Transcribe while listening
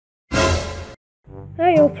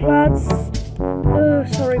Hey up lads,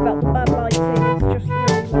 sorry about the bad lighting, it's just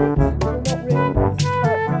really late, well not really late, it's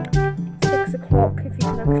about 6 o'clock if you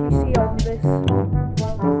can actually see on this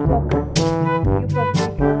clock, you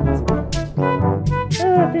probably can't.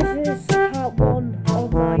 This is part 1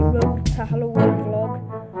 of my Road to Halloween vlog.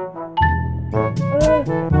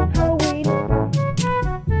 Halloween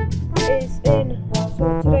is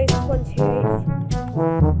so today's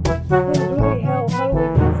 28th, bloody hell,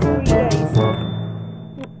 Halloween in 3 days.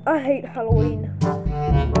 I hate Halloween.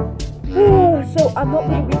 So I'm not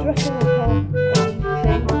going to be dressing up on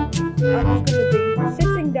anything. I'm just going to be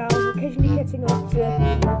sitting down, occasionally getting up to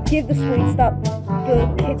give the sweets that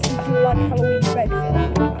the kids who do like Halloween beg for.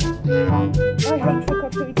 I hate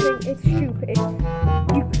trick-or-treating, it's stupid.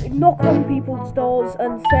 You knock on people's doors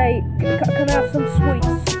and say, can I have some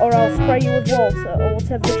sweets, or I'll spray you with water, or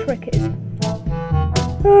whatever the trick is.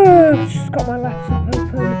 I've just got my laptop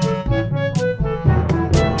open.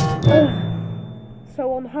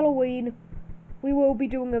 So on Halloween, we will be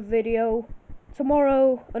doing a video.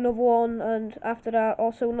 Tomorrow, another one, and after that,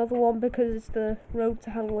 also another one, because it's the Road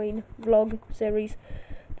to Halloween vlog series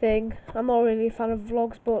thing. I'm not really a fan of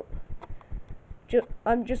vlogs, but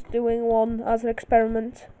I'm just doing one as an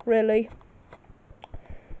experiment, really.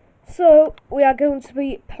 So, we are going to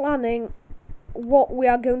be planning what we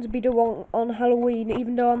are going to be doing on Halloween.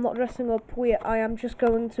 Even though I'm not dressing up, I am just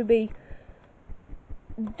going to be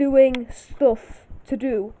doing stuff to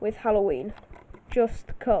do with Halloween,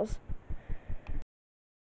 just cause.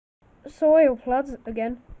 So hey up lads,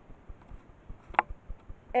 again.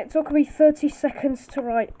 It took me 30 seconds to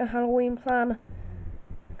write a Halloween plan.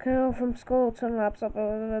 Go from school to laptop.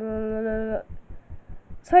 Tell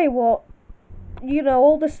you what, you know,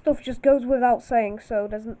 all this stuff just goes without saying, so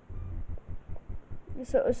there's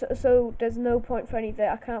no point for anything.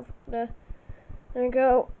 I can't. There we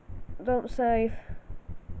go. Don't save.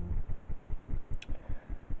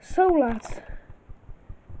 So lads,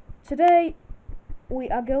 today we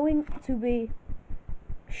are going to be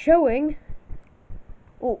showing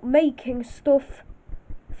or making stuff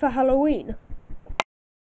for Halloween.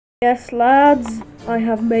 Yes lads, I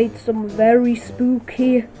have made some very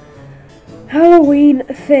spooky Halloween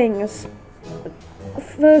things.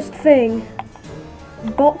 First thing,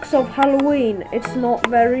 box of Halloween. It's not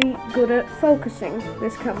very good at focusing,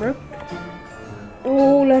 this camera.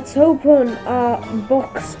 Oh, let's open our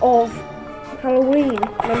box of Halloween.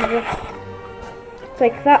 Let me just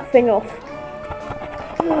take that thing off.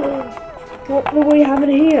 What do we have in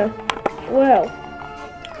here? Well,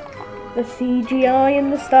 the CGI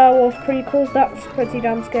in the Star Wars prequels, that's pretty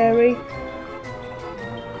damn scary.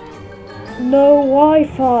 No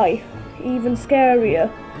Wi-Fi, even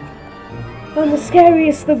scarier. And the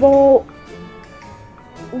scariest of all,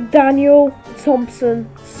 Daniel Thompson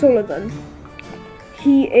Sullivan.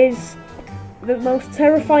 He is the most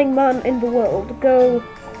terrifying man in the world. Go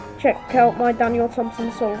check out my Daniel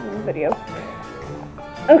Thompson Sullivan video.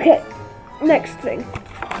 Okay, next thing.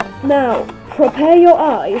 Now, prepare your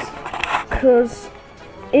eyes, because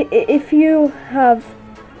if you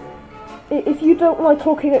don't like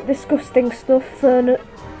looking at disgusting stuff, then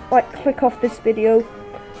like click off this video.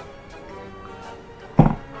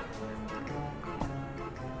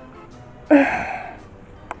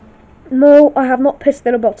 No, I have not pissed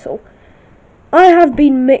in a bottle. I have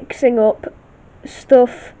been mixing up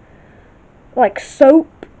stuff like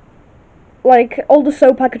soap, like all the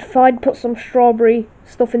soap I could find, put some strawberry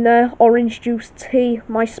stuff in there, orange juice, tea,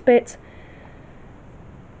 my spit,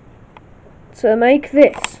 to make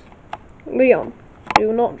this. Leon,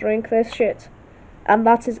 do not drink this shit. And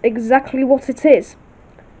that is exactly what it is.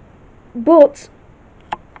 But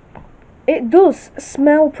it does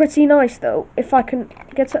smell pretty nice though, if I can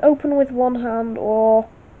get it open with one hand, or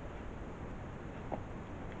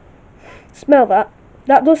smell that.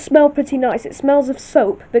 That does smell pretty nice. It smells of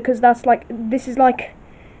soap, because that's like, this is like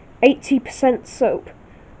 80% soap.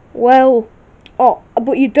 Well,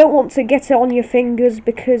 but you don't want to get it on your fingers,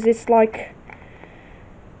 because it's like,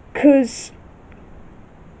 because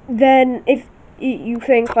then if you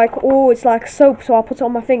think like, oh, it's like soap, so I'll put it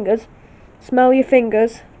on my fingers. Smell your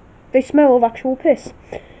fingers. They smell of actual piss.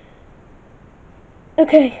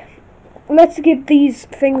 Okay, let's give these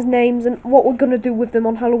things names and what we're gonna do with them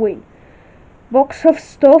on Halloween. Box of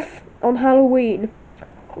stuff on Halloween.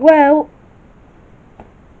 Well,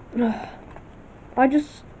 I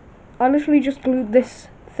literally just glued this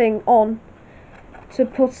thing on to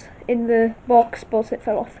put in the box, but it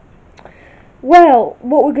fell off. Well,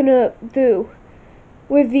 what we're gonna do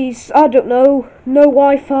with these, I don't know, no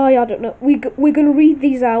Wi-Fi, I don't know. We're gonna read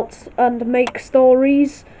these out and make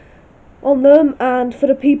stories on them, and for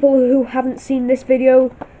the people who haven't seen this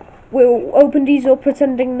video, we'll open these up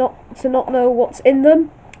pretending not know what's in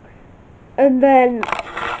them, and then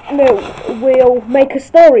we'll make a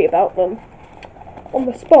story about them on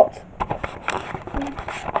the spot.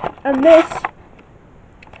 And this,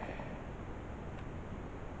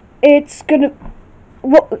 it's gonna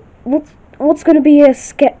what's gonna be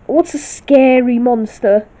what's a scary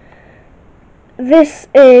monster? This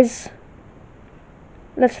is,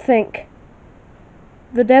 let's think,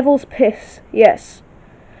 the devil's piss. Yes.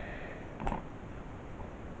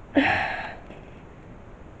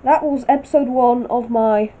 That was episode 1 of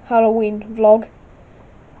my Halloween vlog,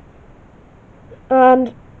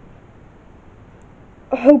 and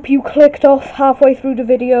I hope you clicked off halfway through the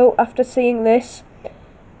video after seeing this.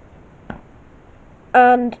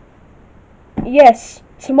 And yes,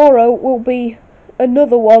 tomorrow will be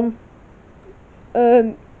another one.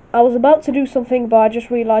 I was about to do something, but I just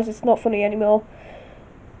realised it's not funny anymore.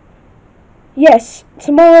 Yes,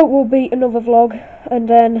 tomorrow will be another vlog, and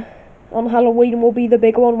then on Halloween will be the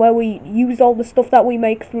big one where we use all the stuff that we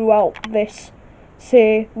make throughout this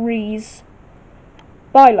series.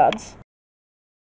 Bye, lads.